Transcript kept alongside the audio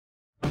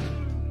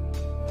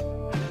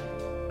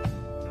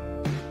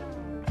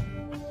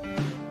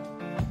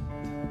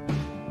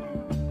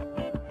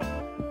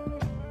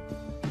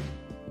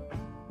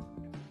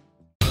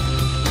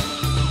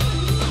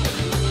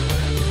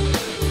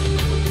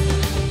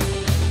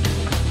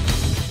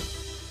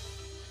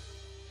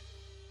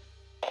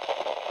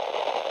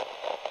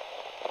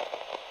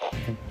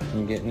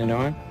getting it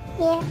on?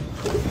 Yeah.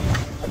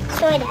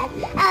 Sort of.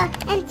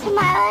 And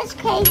tomorrow's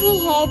crazy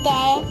hair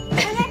day.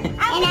 And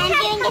I'm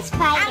doing a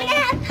spider. I'm gonna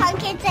have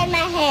pumpkins in my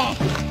hair.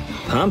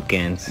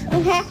 Pumpkins?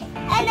 And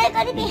they're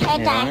gonna be hair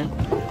dye.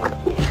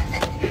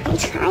 I'm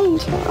trying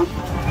to.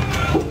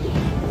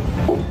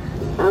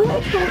 Oh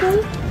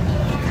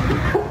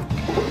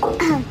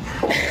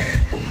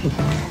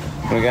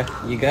my God.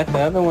 You got the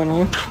other one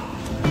on.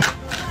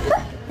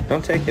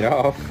 Don't take it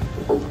off.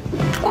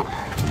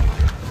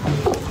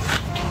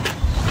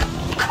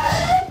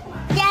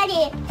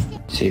 Daddy.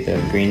 See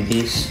the green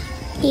piece?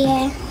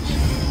 Yeah.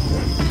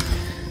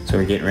 So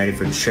we're getting ready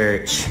for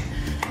church.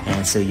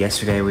 And so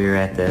yesterday we were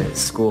at the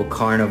school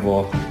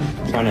carnival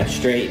trying to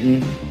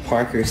straighten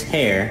Parker's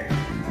hair.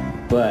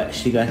 But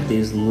she got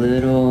these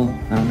little,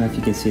 I don't know if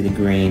you can see the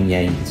green.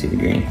 Yeah, you can see the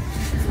green.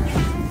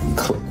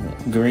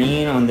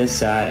 Green on this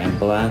side and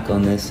black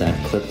on this side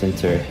clipped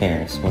into her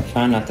hair. So we're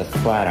trying not to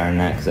flat iron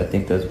that because I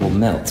think those will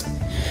melt.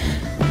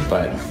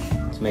 But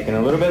it's making it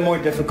a little bit more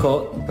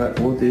difficult, but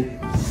we'll do.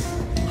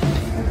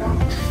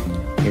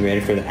 You ready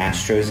for the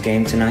Astros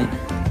game tonight?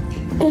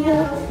 We're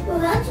going.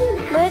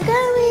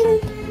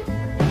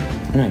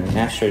 No, the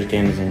Astros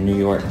game is in New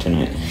York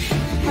tonight.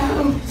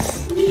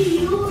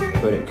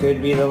 But it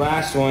could be the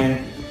last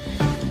one.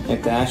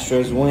 If the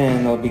Astros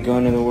win, they'll be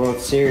going to the World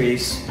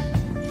Series.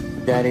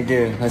 Daddy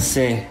do. Let's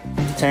see.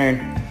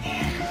 Turn.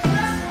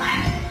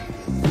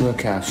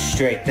 Look how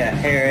straight that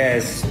hair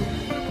is.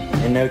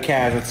 And no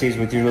casualties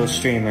with your little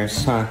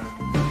streamers, huh?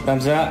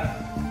 Thumbs up?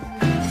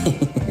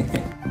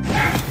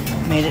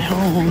 Made it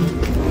home.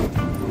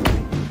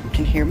 You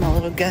can hear my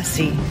little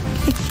Gussie.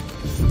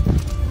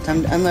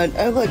 Time to unload.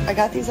 Oh look, I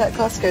got these at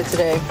Costco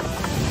today.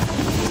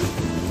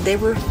 They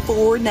were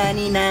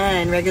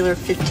 $4.99, regular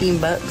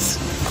 $15.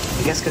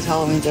 I guess because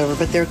Halloween's over,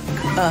 but they're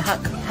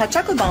hot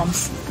chocolate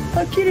bombs.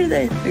 How cute are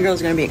they? The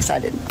girl's gonna be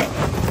excited.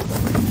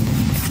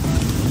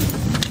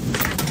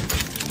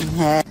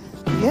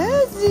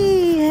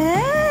 Gussie,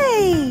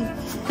 hey!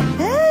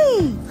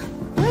 Hey!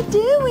 What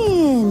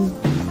doing?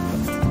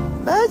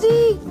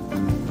 Buzzy!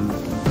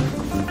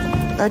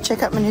 Go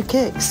check out my new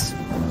kicks.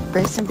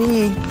 Brace and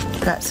B.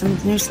 Got some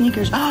new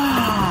sneakers.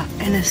 Ah!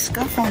 And a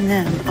scuff on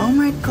them. Oh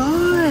my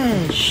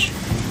gosh!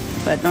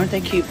 But aren't they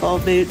cute? Fall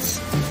boots,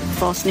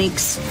 fall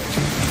sneaks.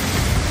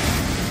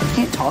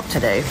 Can't talk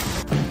today.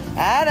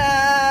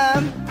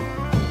 Adam!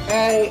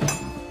 Hey!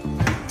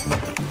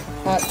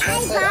 Hot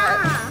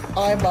chocolate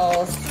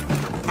eyeballs.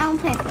 I don't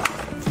pick it.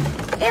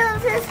 It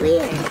feels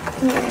weird.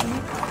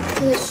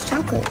 There's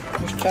chocolate.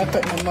 There's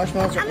chocolate and the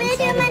marshmallows are I'm gonna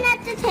do inside mine at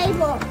the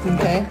table.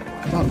 Okay.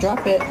 Don't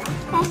drop it.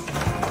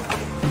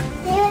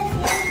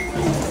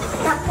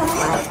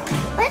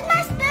 Where's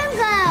my spoon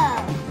go?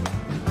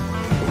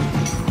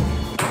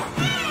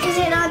 Is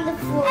it on the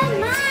floor? That's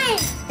mine.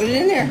 Put it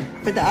in there.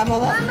 Put the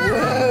eyeball up. Mama.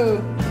 Whoa.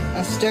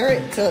 Now stir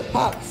it till it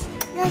pops.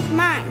 That's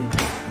mine.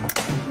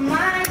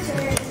 Mine. To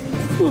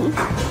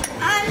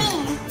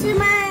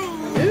mine.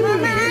 Ooh,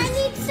 Mama, I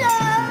need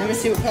some. Let me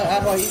see what kind of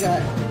eyeball you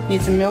got.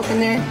 Need some milk in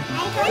there?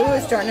 Ooh,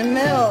 it's starting to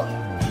melt.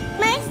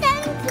 Mine's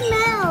starting to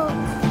melt.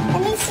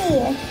 Let me see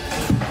it.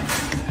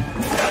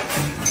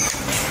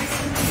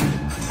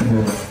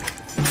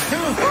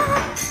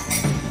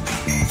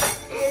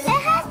 It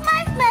has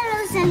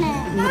marshmallows in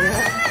it.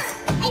 Mama,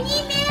 I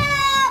need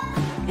milk.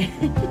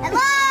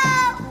 Hello?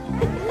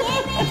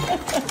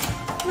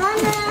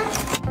 Mama.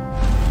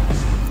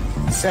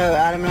 So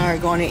Adam and I are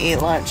going to eat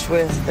lunch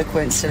with the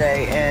Quints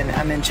today, and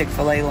I'm in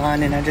Chick-fil-A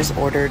line, and I just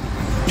ordered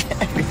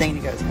everything.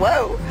 He goes,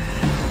 whoa,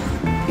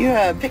 you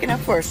picking up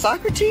for a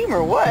soccer team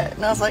or what?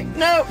 And I was like,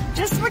 no,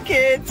 just my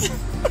kids.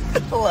 I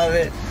love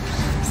it.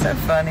 So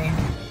funny.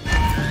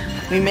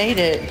 We made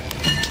it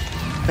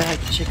back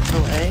to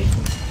Chick-fil-A,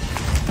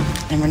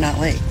 and we're not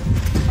late.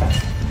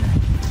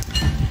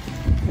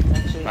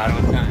 Right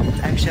on time.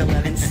 Actually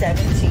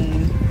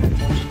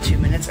 11:17, 2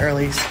 minutes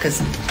early,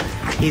 because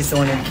he's the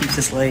one that keeps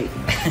us late.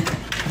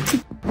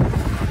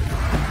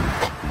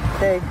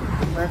 They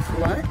left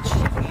lunch,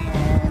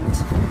 and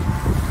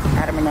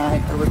Adam and I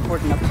are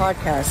recording a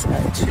podcast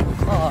at 2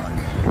 o'clock.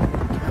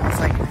 I was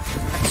like,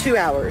 2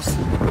 hours.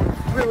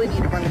 Really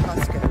need to run to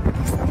Costco.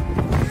 He's like,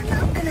 you're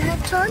not going to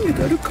have time to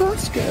go to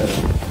Costco.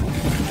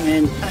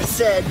 And I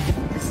said,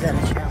 is that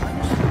a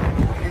challenge?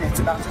 And it's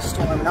about to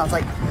storm. And I was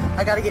like,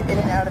 I got to get in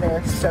and out of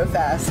there so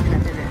fast. And I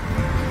did it.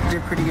 I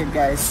did pretty good,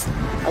 guys.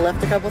 I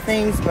left a couple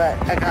things, but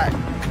I got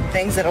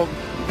things that'll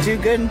do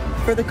good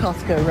for the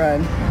Costco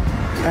run.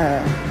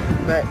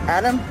 But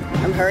Adam,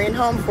 I'm hurrying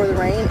home before the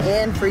rain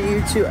and for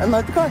you to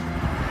unload the car.